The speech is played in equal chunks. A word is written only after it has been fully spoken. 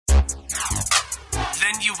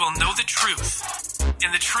will know the truth,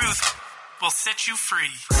 and the truth will set you free.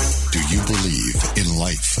 Do you believe in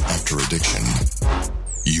life after addiction?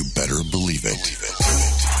 You better believe it.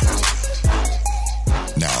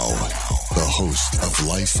 Now, the host of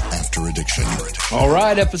Life After Addiction. All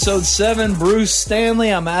right, episode 7, Bruce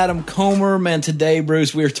Stanley. I'm Adam Comer. Man, today,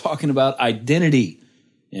 Bruce, we are talking about identity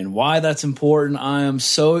and why that's important. I am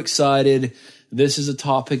so excited. This is a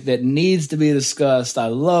topic that needs to be discussed. I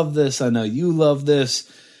love this. I know you love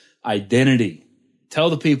this. Identity.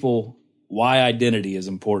 Tell the people why identity is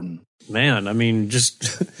important. Man, I mean,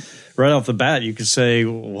 just right off the bat, you could say,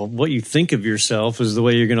 well, what you think of yourself is the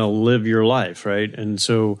way you're going to live your life, right? And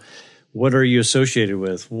so what are you associated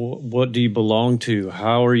with? What do you belong to?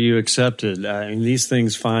 How are you accepted? I mean, these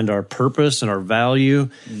things find our purpose and our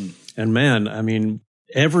value. And man, I mean,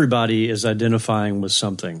 everybody is identifying with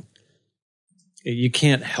something. You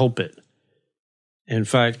can't help it. In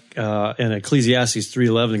fact, in Ecclesiastes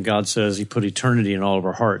 3:11, God says he put eternity in all of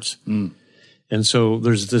our hearts. And so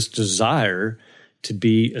there's this desire to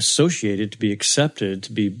be associated, to be accepted,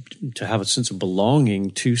 to have a sense of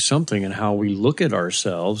belonging to something, and how we look at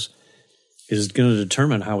ourselves is going to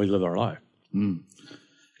determine how we live our life.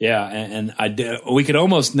 Yeah, and we could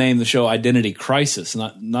almost name the show Identity Crisis,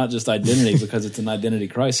 not just identity, because it's an identity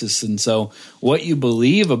crisis. And so what you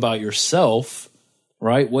believe about yourself,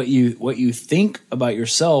 right, what you think about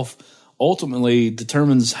yourself ultimately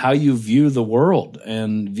determines how you view the world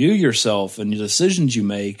and view yourself and the decisions you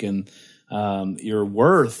make and your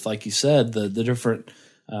worth, like you said, the different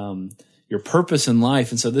your purpose in life.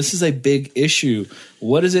 And so this is a big issue.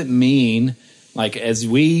 What does it mean? Like, as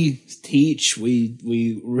we teach,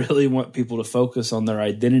 we really want people to focus on their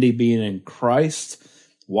identity being in Christ.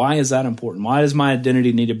 Why is that important? Why does my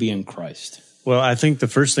identity need to be in Christ? Well, I think the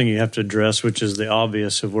first thing you have to address, which is the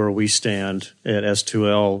obvious of where we stand at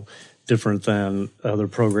S2L, different than other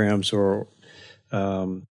programs or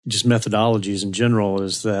just methodologies in general,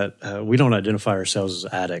 is that we don't identify ourselves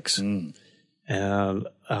as addicts. And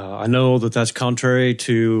I know that that's contrary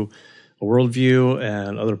to a worldview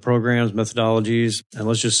and other programs, methodologies, and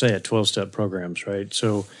let's just say it, 12-step programs, right?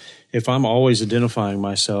 So if I'm always identifying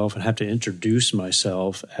myself and have to introduce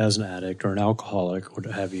myself as an addict or an alcoholic or what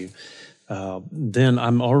have you, then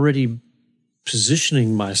I'm already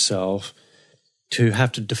positioning myself to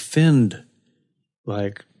have to defend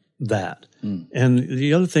like that. And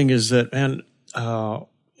the other thing is that, man,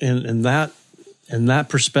 in that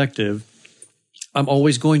perspective, I'm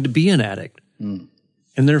always going to be an addict.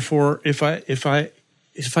 And therefore, if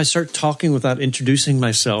I start talking without introducing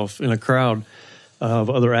myself in a crowd of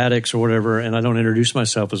other addicts or whatever, and I don't introduce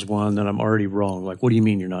myself as one, then I'm already wrong. Like, what do you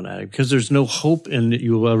mean you're not an addict? Because there's no hope in that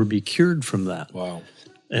you will ever be cured from that. Wow.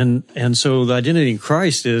 And so the identity in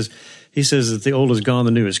Christ is, he says that the old is gone,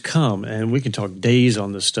 the new has come. And we can talk days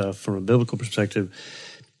on this stuff from a biblical perspective.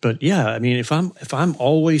 But yeah, I mean, if I'm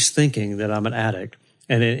always thinking that I'm an addict,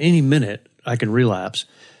 and at any minute I can relapse,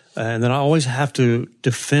 and then I always have to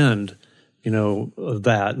defend,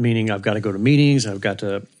 that, meaning I've got to go to meetings, I've got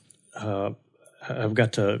to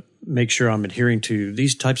make sure I'm adhering to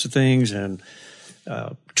these types of things and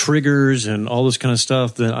triggers and all this kind of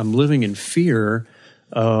stuff, then I'm living in fear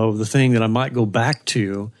of the thing that I might go back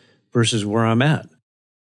to versus where I'm at.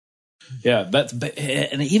 Yeah,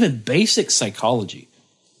 and even basic psychology,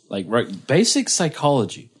 basic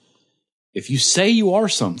psychology. If you say you are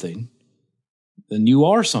something, then you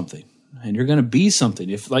are something, and you're going to be something.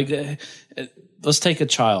 If let's take a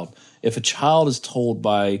child. If a child is told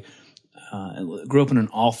by grew up in an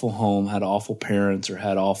awful home, had awful parents, or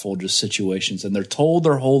had awful just situations, and they're told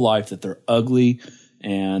their whole life that they're ugly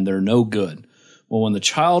and they're no good. Well, when the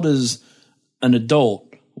child is an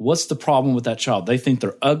adult, what's the problem with that child? They think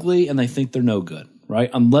they're ugly and they think they're no good, right?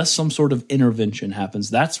 Unless some sort of intervention happens,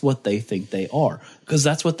 that's what they think they are, because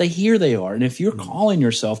that's what they hear they are. And if you're calling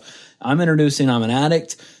yourself, I'm an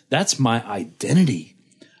addict, that's my identity.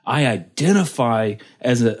 I identify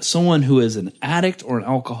as someone who is an addict or an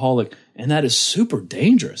alcoholic, and that is super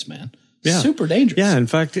dangerous, man. Yeah. Super dangerous. Yeah, in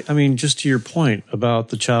fact, I mean, just to your point about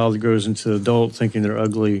the child that grows into adult thinking they're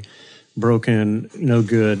ugly, broken, no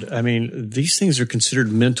good. I mean, these things are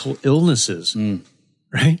considered mental illnesses,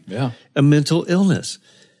 right? Yeah. A mental illness.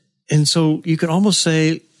 And so you could almost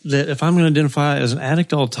say that if I'm going to identify as an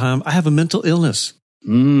addict all the time, I have a mental illness.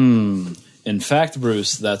 In fact,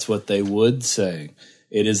 Bruce, that's what they would say.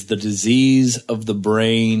 It is the disease of the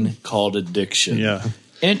brain called addiction. Yeah.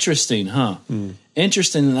 Interesting, huh?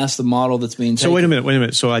 Interesting, and that's the model that's being taken. So wait a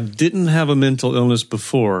minute. So I didn't have a mental illness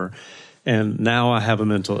before, and now I have a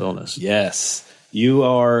mental illness. Yes.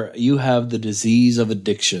 You have the disease of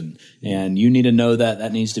addiction, and you need to know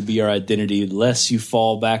that needs to be your identity, lest you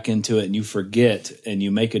fall back into it and you forget and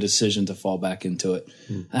you make a decision to fall back into it.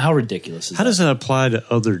 How ridiculous is that? How does that apply to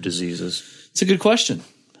other diseases? It's a good question.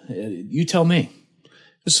 You tell me.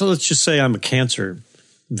 So let's just say I'm a cancer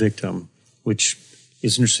victim, which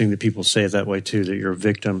is interesting that people say it that way too, that you're a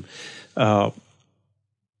victim.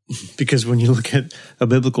 Because when you look at a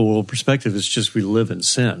biblical world perspective, it's just we live in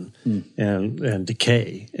sin and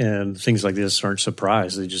decay, and things like this aren't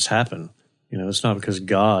surprise. They just happen. You know, it's not because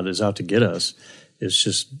God is out to get us. It's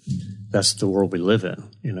just that's the world we live in.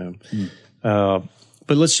 You know,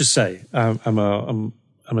 but let's just say I'm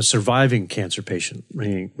a surviving cancer patient,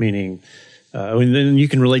 meaning. And then you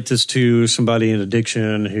can relate this to somebody in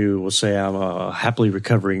addiction who will say, I'm a happily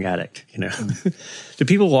recovering addict. You know, do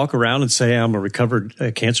people walk around and say I'm a recovered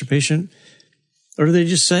cancer patient? Or do they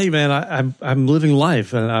just say, man, I'm living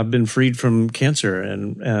life and I've been freed from cancer?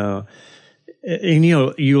 And you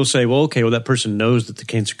know, you'll say, well, okay, well, that person knows that the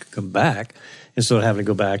cancer could come back instead of having to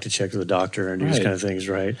go back to check with the doctor and do these kind of things,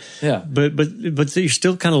 right? Yeah. But you're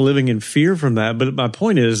still kind of living in fear from that. But my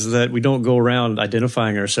point is that we don't go around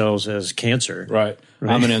identifying ourselves as cancer. Right.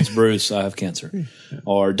 My name's Bruce. I have cancer.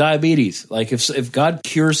 Or diabetes. Like if God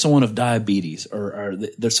cures someone of diabetes or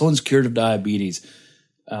someone's cured of diabetes,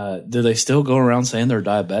 do they still go around saying they're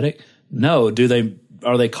diabetic? No.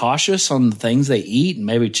 Are they cautious on the things they eat and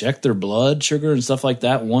maybe check their blood sugar and stuff like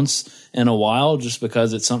that once in a while just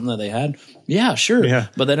because it's something that they had? Yeah, sure. Yeah.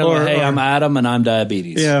 But they don't go, hey, I'm Adam and I'm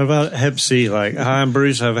diabetes. Yeah, about Hep C. Like, hi, I'm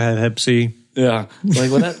Bruce. I've had Hep C. Yeah. Like,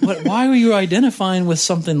 why are you identifying with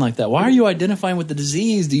something like that? Why are you identifying with the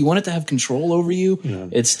disease? Do you want it to have control over you? Yeah.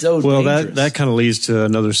 It's so dangerous. Well, that kind of leads to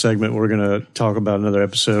another segment. We're going to talk about another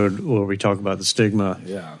episode where we talk about the stigma.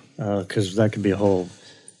 Yeah. Because that could be a whole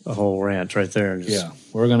rant right there. Yeah,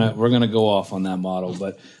 we're gonna go off on that model.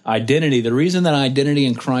 But identity, the reason that identity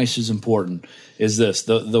in Christ is important is this: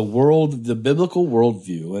 the biblical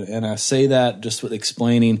worldview, and I say that just with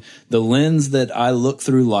explaining the lens that I look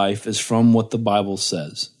through life is from what the Bible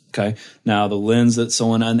says. Okay, now the lens that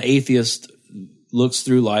an atheist looks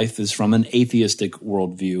through life is from an atheistic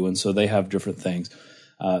worldview, and so they have different things,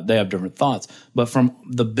 they have different thoughts. But from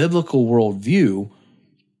the biblical worldview,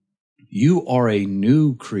 you are a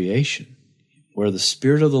new creation. Where the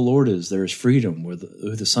Spirit of the Lord is, there is freedom. Where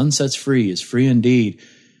the Son sets free is free indeed.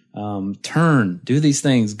 Turn, do these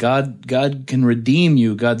things. God can redeem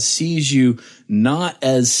you. God sees you not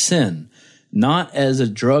as sin, not as a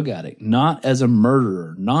drug addict, not as a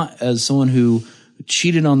murderer, not as someone who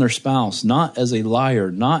cheated on their spouse, not as a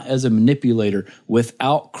liar, not as a manipulator.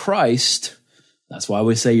 Without Christ, that's why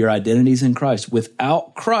we say your identity is in Christ.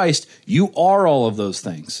 Without Christ, you are all of those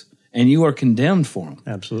things. And you are condemned for them.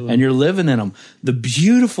 Absolutely. And you're living in them. The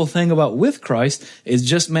beautiful thing about with Christ is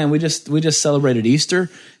just, man, we just celebrated Easter,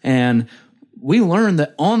 and we learned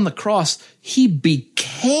that on the cross, he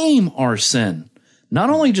became our sin. Not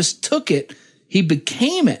only just took it, he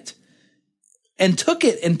became it and took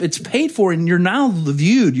it, and it's paid for, and you're now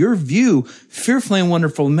viewed, fearfully and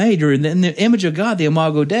wonderfully made. You're in the image of God, the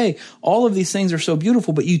Imago Dei. All of these things are so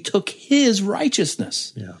beautiful, but you took his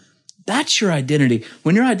righteousness. Yeah. That's your identity.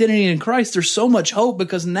 When your identity in Christ, there's so much hope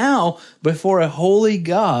because now before a holy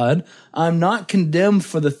God, I'm not condemned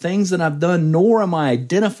for the things that I've done, nor am I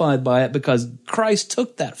identified by it because Christ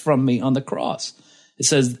took that from me on the cross. It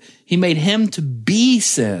says he made him to be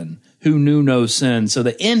sin who knew no sin so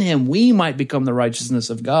that in him we might become the righteousness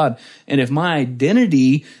of God. And if my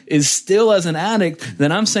identity is still as an addict,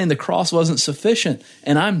 then I'm saying the cross wasn't sufficient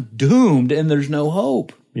and I'm doomed and there's no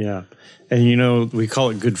hope. Yeah. And, you know, we call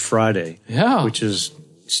it Good Friday, which is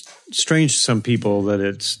strange to some people that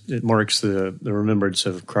it marks the remembrance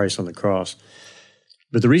of Christ on the cross.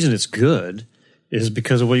 But the reason it's good is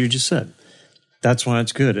because of what you just said. That's why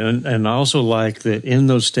it's good. And I also like that in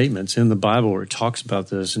those statements in the Bible where it talks about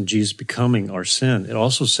this and Jesus becoming our sin, it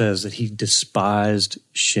also says that he despised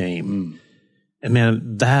shame. And,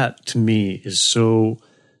 man, that to me is so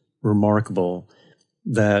remarkable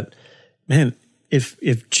that, man,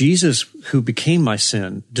 If Jesus, who became my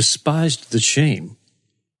sin, despised the shame,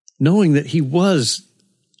 knowing that he was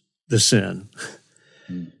the sin,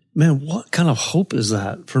 man, what kind of hope is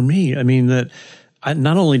that for me? I mean, that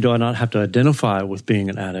not only do I not have to identify with being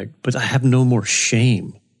an addict, but I have no more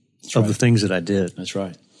shame of the things that I did. That's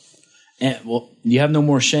right. And you have no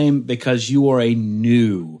more shame because you are a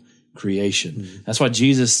new creation. That's why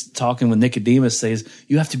Jesus, talking with Nicodemus, says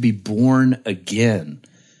you have to be born again.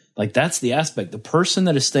 Like, that's the aspect. The person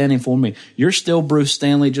that is standing for me, you're still Bruce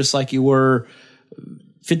Stanley just like you were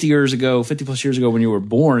 50 plus years ago when you were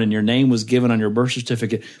born and your name was given on your birth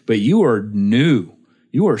certificate, but you are new.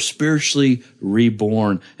 You are spiritually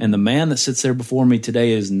reborn. And the man that sits there before me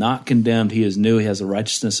today is not condemned. He is new. He has the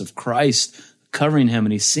righteousness of Christ covering him,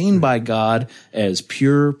 and he's seen by God as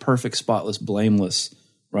pure, perfect, spotless, blameless,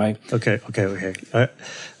 right? Okay. You're going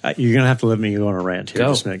to have to let me go on a rant here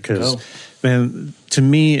just a minute, because, man, to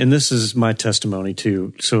me, and this is my testimony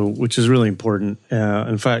too, so which is really important.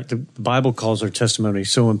 In fact, the Bible calls our testimony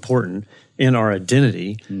so important in our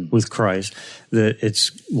identity with Christ that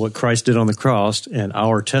it's what Christ did on the cross and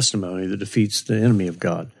our testimony that defeats the enemy of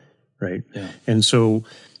God, right? Yeah. And so,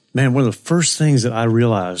 man, one of the first things that I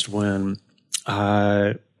realized when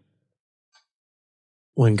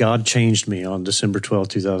God changed me on December 12,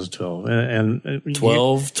 2012, and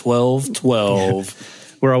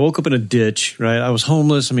 12, where I woke up in a ditch, right? I was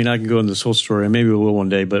homeless. I mean, I can go into this whole story, and maybe we will one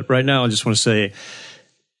day, but right now I just want to say,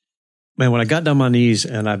 man, when I got down on my knees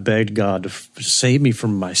and I begged God to save me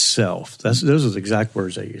from myself, those are the exact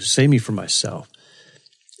words I used, save me from myself.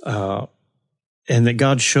 And that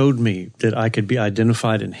God showed me that I could be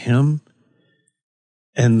identified in Him,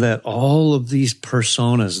 and that all of these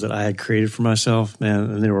personas that I had created for myself,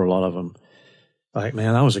 man, and there were a lot of them, like,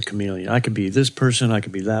 man, I was a chameleon. I could be this person, I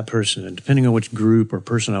could be that person, and depending on which group or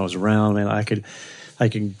person I was around, man, I could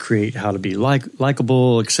create how to be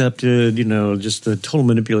likable, accepted, just the total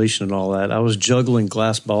manipulation and all that. I was juggling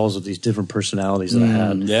glass balls of these different personalities that I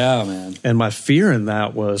had. Yeah, man. And my fear in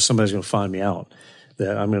that was somebody's going to find me out,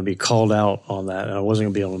 that I'm going to be called out on that, and I wasn't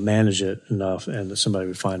going to be able to manage it enough, and that somebody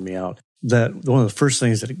would find me out. That one of the first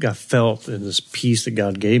things that I felt in this peace that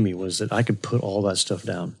God gave me was that I could put all that stuff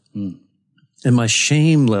down. And my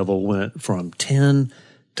shame level went from 10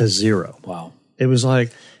 to 0. Wow. It was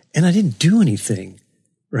like, and I didn't do anything,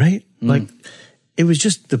 right? Like, it was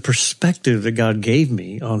just the perspective that God gave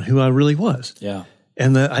me on who I really was. Yeah.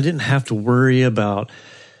 And that I didn't have to worry about,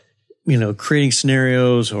 creating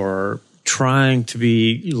scenarios or trying to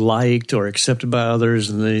be liked or accepted by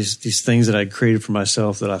others, and these things that I'd created for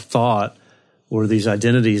myself that I thought were these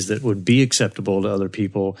identities that would be acceptable to other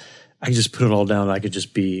people. I just put it all down. And I could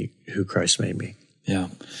just be who Christ made me. Yeah,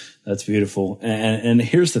 that's beautiful. And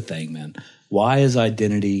here's the thing, man. Why is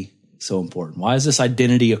identity so important? Why is this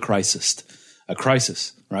identity a crisis? A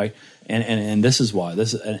crisis, right? And this is why.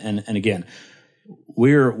 And again,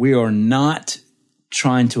 we are not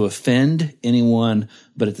trying to offend anyone,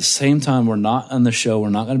 but at the same time, we're not on the show. We're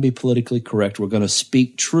not going to be politically correct. We're going to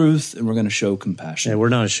speak truth, and we're going to show compassion. Yeah, we're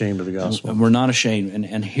not ashamed of the gospel. And we're not ashamed.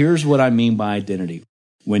 And here's what I mean by identity.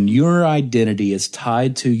 When your identity is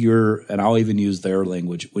tied to and I'll even use their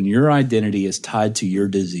language, when your identity is tied to your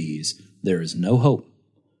disease, there is no hope.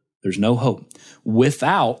 There's no hope.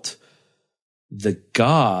 Without the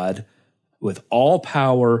God with all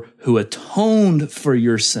power who atoned for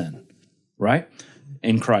your sin, right?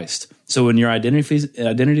 In Christ. So when your identity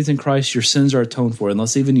is in Christ, your sins are atoned for. And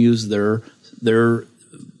let's even use their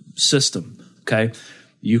system, okay?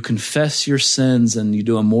 You confess your sins and you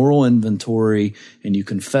do a moral inventory and you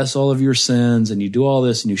confess all of your sins and you do all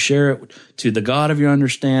this and you share it to the God of your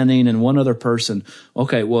understanding and one other person.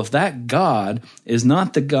 Okay, well, if that God is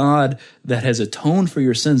not the God that has atoned for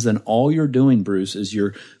your sins, then all you're doing, Bruce, is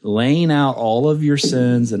you're laying out all of your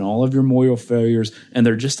sins and all of your moral failures, and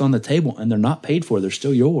they're just on the table and they're not paid for. They're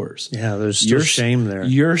still yours. Yeah, there's still shame there.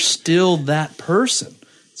 You're still that person.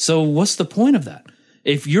 So what's the point of that?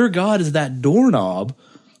 If your God is that doorknob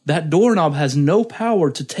has no power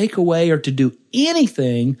to take away or to do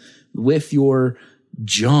anything with your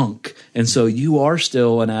junk. And so you are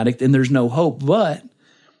still an addict and there's no hope. But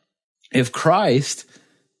if Christ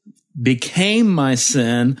became my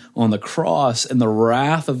sin on the cross and the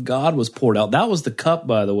wrath of God was poured out, that was the cup,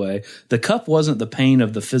 by the way. The cup wasn't the pain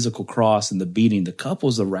of the physical cross and the beating. The cup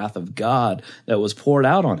was the wrath of God that was poured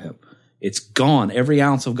out on him. It's gone. Every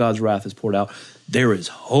ounce of God's wrath is poured out. There is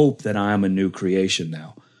hope that I am a new creation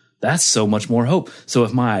now. That's so much more hope. So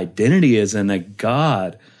if my identity is in a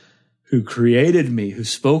God who created me, who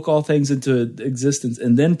spoke all things into existence,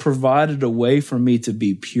 and then provided a way for me to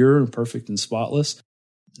be pure and perfect and spotless,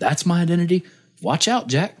 that's my identity. Watch out,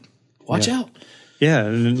 Jack. Watch out. Yeah,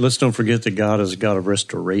 and let's don't forget that God is a God of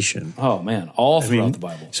restoration. Oh, man, all throughout the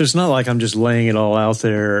Bible. So it's not like I'm just laying it all out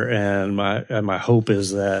there, and my hope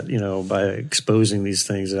is that, by exposing these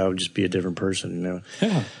things, that I would just be a different person,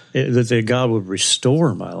 Yeah. That God would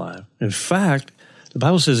restore my life. In fact, the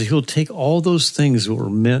Bible says that He'll take all those things that were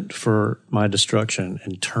meant for my destruction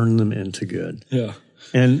and turn them into good. Yeah.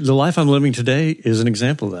 And the life I'm living today is an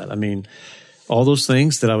example of that. I mean, all those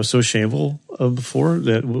things that I was so shameful of before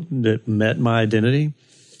that met my identity,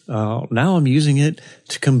 Now I'm using it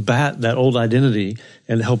to combat that old identity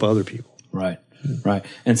and help other people. Right. Right.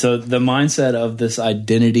 And so the mindset of this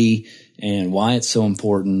identity and why it's so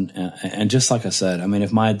important. And just like I said, I mean,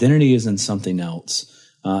 if my identity is in something else,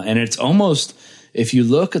 and it's almost, if you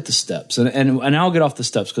look at the steps, and I'll get off the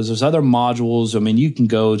steps because there's other modules. I mean, you can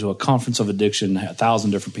go to a conference of addiction,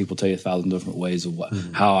 1,000 different people tell you 1,000 different ways of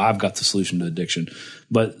how I've got the solution to addiction.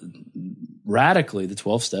 But radically, the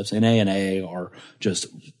 12 steps, NA and AA, are just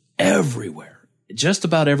everywhere. Just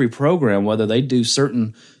about every program, whether they do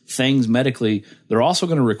certain things medically, they're also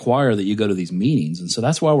going to require that you go to these meetings. And so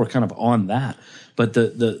that's why we're kind of on that. But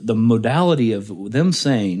the modality of them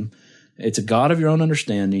saying it's a God of your own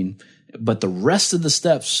understanding, but the rest of the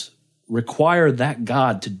steps require that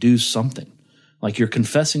God to do something. Like you're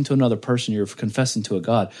confessing to another person, you're confessing to a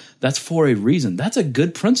God. That's for a reason. That's a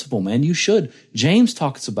good principle, man. You should. James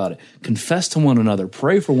talks about it. Confess to one another,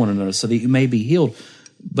 pray for one another so that you may be healed.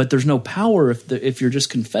 But there's no power if you're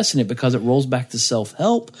just confessing it, because it rolls back to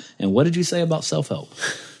self-help. And what did you say about self-help?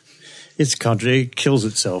 It's it kills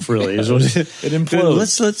itself, really. Is what it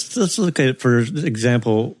implodes. Let's look at it, for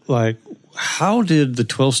example, like how did the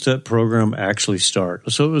 12-step program actually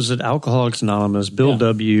start? So it was at Alcoholics Anonymous, Bill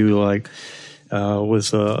W.,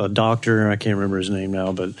 with a doctor, I can't remember his name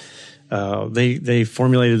now, but they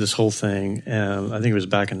formulated this whole thing, and I think it was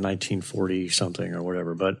back in 1940 something or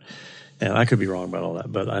whatever. And I could be wrong about all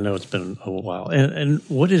that, but I know it's been a while. And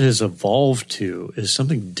what it has evolved to is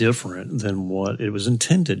something different than what it was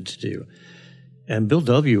intended to do. And Bill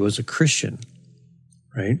W. was a Christian,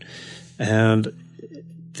 right? And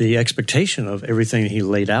the expectation of everything he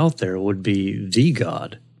laid out there would be the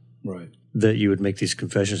God, right, that you would make these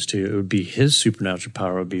confessions to. It would be his supernatural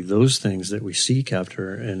power. It would be those things that we seek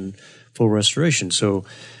after in full restoration. So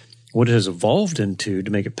what it has evolved into to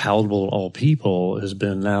make it palatable to all people has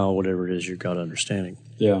been now whatever it is your God understanding.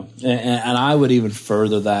 Yeah. And I would even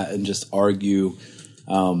further that and just argue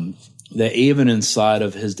that even inside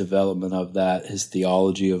of his development of that, his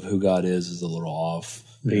theology of who God is a little off.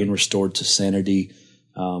 Being restored to sanity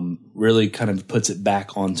really kind of puts it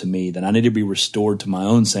back onto me that I need to be restored to my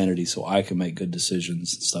own sanity so I can make good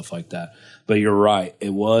decisions and stuff like that. But you're right. It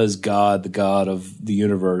was God, the God of the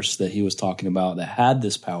universe that he was talking about, that had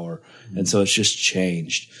this power. And so it's just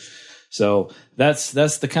changed. So that's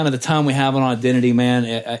the kind of the time we have on identity, man.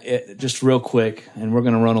 Just real quick, and we're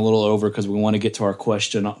going to run a little over because we want to get to our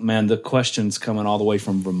question. Man, the question's coming all the way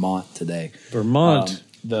from Vermont today. Vermont.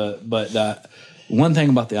 But one thing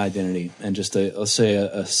about the identity, and just let's say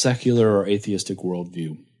a secular or atheistic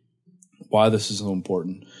worldview, why this is so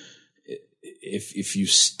important. If you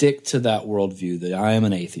stick to that worldview that I am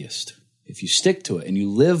an atheist, if you stick to it and you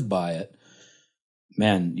live by it,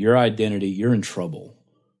 man, your identity, you're in trouble.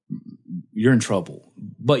 You're in trouble.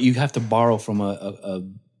 But you have to borrow from a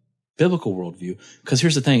biblical worldview. Because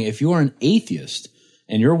here's the thing. If you are an atheist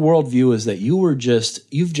and your worldview is that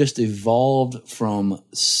you've just evolved from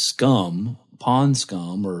scum, pond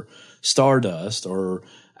scum or stardust or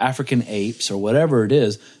African apes or whatever it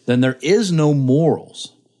is, then there is no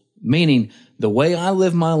morals. Meaning the way I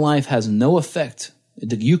live my life has no effect.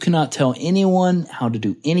 You cannot tell anyone how to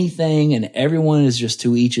do anything, and everyone is just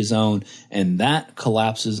to each his own, and that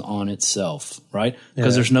collapses on itself, right?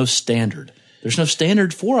 Because there's no standard. There's no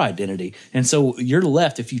standard for identity. And so you're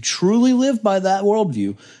left, if you truly live by that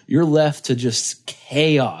worldview, you're left to just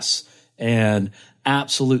chaos and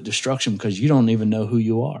absolute destruction because you don't even know who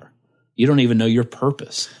you are. You don't even know your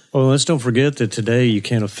purpose. Well, let's don't forget that today you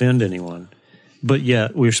can't offend anyone, but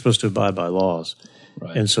yet we're supposed to abide by laws.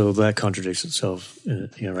 Right. And so that contradicts itself,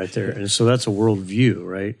 right there. And so that's a worldview,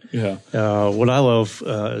 right? Yeah. What I love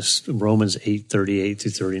is Romans 8:38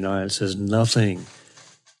 through 39. It says, "Nothing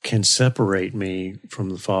can separate me from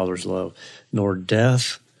the Father's love, nor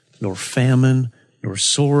death, nor famine, nor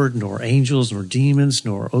sword, nor angels, nor demons,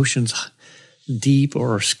 nor oceans deep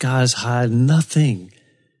or skies high. Nothing.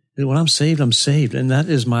 When I'm saved, I'm saved, and that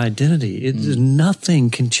is my identity. Nothing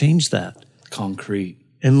can change that. Concrete."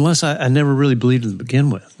 Unless I never really believed it to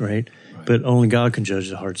begin with, right? But only God can judge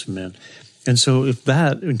the hearts of men. And so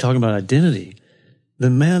when talking about identity,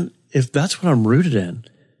 then man, if that's what I'm rooted in,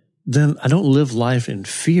 then I don't live life in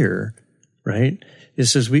fear, right? It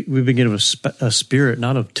says we've been given a spirit,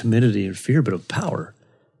 not of timidity and fear, but of power,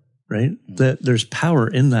 right? That there's power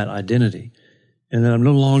in that identity. And then I'm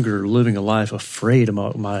no longer living a life afraid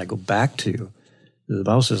about what I go back to. The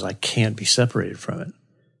Bible says I can't be separated from it.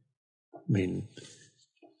 I mean,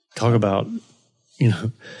 talk about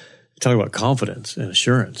confidence and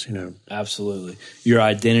assurance, Absolutely. Your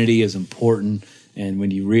identity is important. And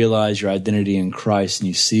when you realize your identity in Christ and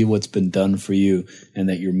you see what's been done for you and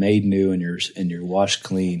that you're made new and you're washed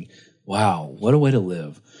clean, wow, what a way to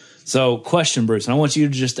live. So question, Bruce, and I want you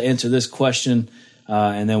to just answer this question,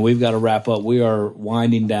 and then we've got to wrap up. We are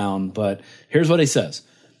winding down, but here's what he says.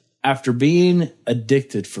 After being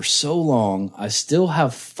addicted for so long, I still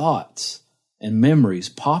have thoughts and memories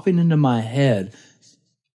popping into my head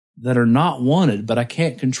that are not wanted, but I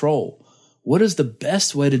can't control. What is the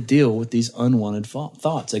best way to deal with these unwanted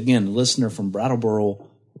thoughts? Again, listener from Brattleboro,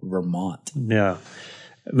 Vermont. Yeah.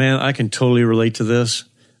 Man, I can totally relate to this.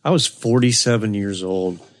 I was 47 years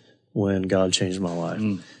old when God changed my life.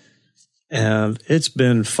 And it's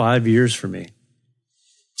been 5 years for me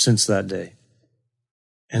since that day.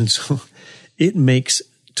 And so it makes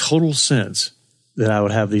total sense that I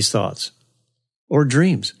would have these thoughts or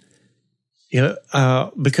dreams.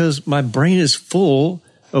 Because my brain is full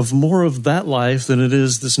of more of that life than it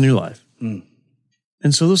is this new life.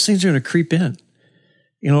 And so those things are going to creep in.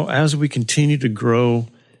 As we continue to grow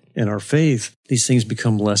in our faith, these things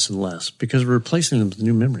become less and less because we're replacing them with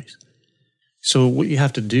new memories. So what you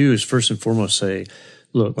have to do is first and foremost say,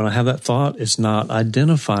 look, when I have that thought, it's not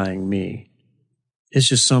identifying me. It's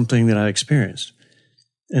just something that I experienced.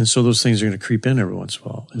 And so those things are going to creep in every once in a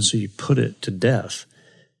while. And so you put it to death.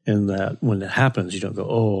 And that when it happens, you don't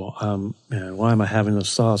go, man, why am I having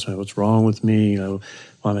those thoughts? Man, what's wrong with me?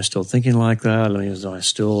 Why am I still thinking like that? Am I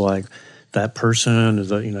still like that person?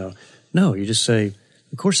 No, you just say,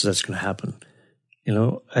 of course that's going to happen.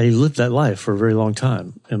 I lived that life for a very long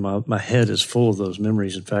time, and my head is full of those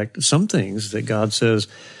memories. In fact, some things that God says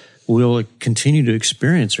we'll continue to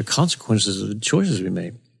experience are consequences of the choices we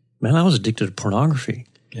made. Man, I was addicted to pornography.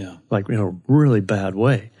 Yeah. Like in a really bad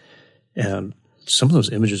way. And some of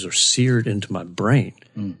those images are seared into my brain.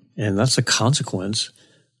 And that's a consequence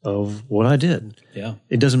of what I did. Yeah.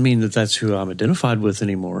 It doesn't mean that that's who I'm identified with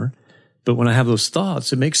anymore. But when I have those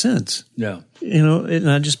thoughts, it makes sense. Yeah. And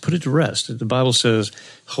I just put it to rest. The Bible says,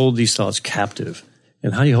 hold these thoughts captive.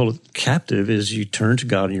 And how you hold it captive is you turn to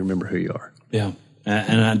God and you remember who you are. Yeah.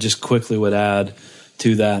 And I just quickly would add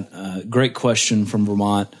to that, great question from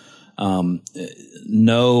Vermont.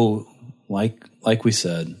 No, like we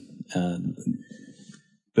said,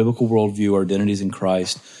 biblical worldview, our identities in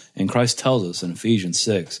Christ, and Christ tells us in Ephesians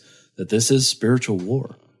 6 that this is spiritual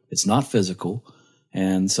war. It's not physical.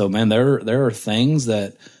 And so, man, there are things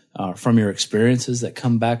that from your experiences that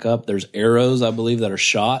come back up. There's arrows, I believe, that are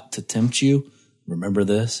shot to tempt you. Remember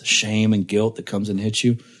this, shame and guilt that comes and hits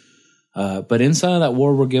you. But inside of that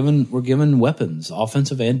war, we're given weapons,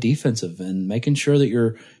 offensive and defensive, and making sure that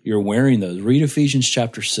you're wearing those. Read Ephesians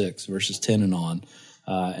chapter 6, verses 10 and on.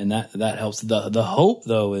 And that helps. The hope,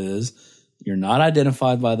 though, is you're not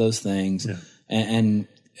identified by those things. Yeah. And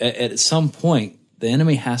at some point, the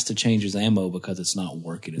enemy has to change his ammo because it's not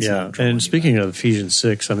working. It's not and speaking of Ephesians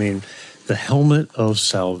 6, the helmet of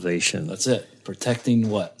salvation. That's it. Protecting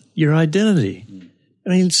what? Your identity.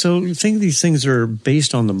 So you think these things are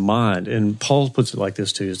based on the mind, and Paul puts it like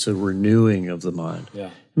this too. It's a renewing of the mind. Yeah.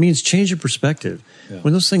 It means change your perspective. Yeah.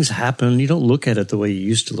 When those things happen, you don't look at it the way you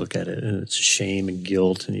used to look at it, and it's shame and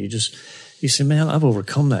guilt, and you say, man, I've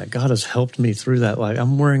overcome that. God has helped me through that. Like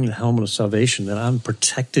I'm wearing the helmet of salvation, that I'm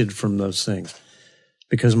protected from those things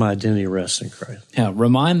because my identity rests in Christ. Yeah,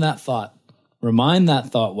 remind that thought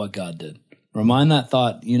what God did. Remind that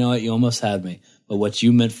thought, you know what, you almost had me, but what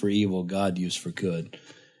you meant for evil, God used for good.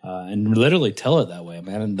 And literally tell it that way,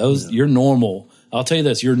 man. And you're normal. I'll tell you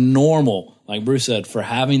this, you're normal, like Bruce said, for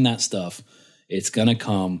having that stuff. It's going to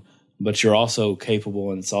come, but you're also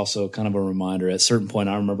capable, and it's also kind of a reminder. At a certain point,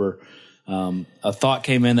 I remember a thought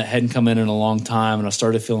came in that hadn't come in a long time, and I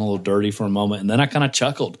started feeling a little dirty for a moment, and then I kind of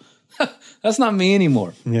chuckled. That's not me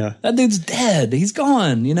anymore. Yeah. That dude's dead. He's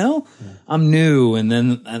gone, Yeah. I'm new, and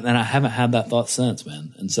I haven't had that thought since,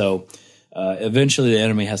 man. And so eventually the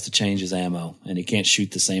enemy has to change his ammo, and he can't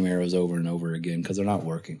shoot the same arrows over and over again because they're not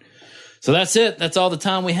working. So that's it. That's all the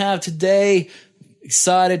time we have today.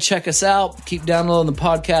 Excited. Check us out. Keep downloading the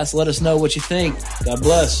podcast. Let us know what you think. God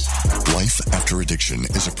bless. Life After Addiction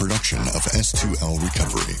is a production of S2L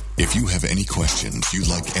Recovery. If you have any questions you'd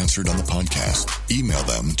like answered on the podcast, email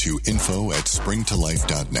them to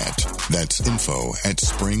info@springtolife.net. That's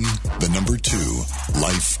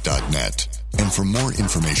info@spring2life.net. And for more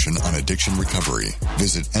information on addiction recovery,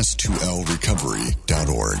 visit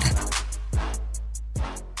s2lrecovery.org.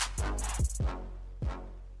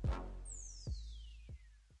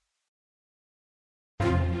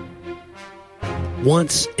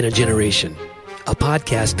 Once in a generation, a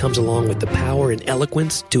podcast comes along with the power and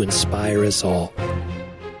eloquence to inspire us all.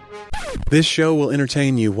 This show will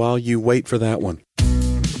entertain you while you wait for that one.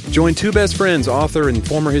 Join two best friends, author and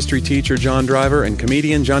former history teacher John Driver and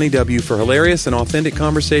comedian Johnny W. for hilarious and authentic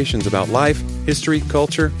conversations about life, history,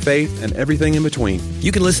 culture, faith, and everything in between.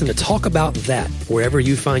 You can listen to Talk About That wherever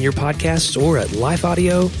you find your podcasts or at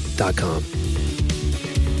lifeaudio.com.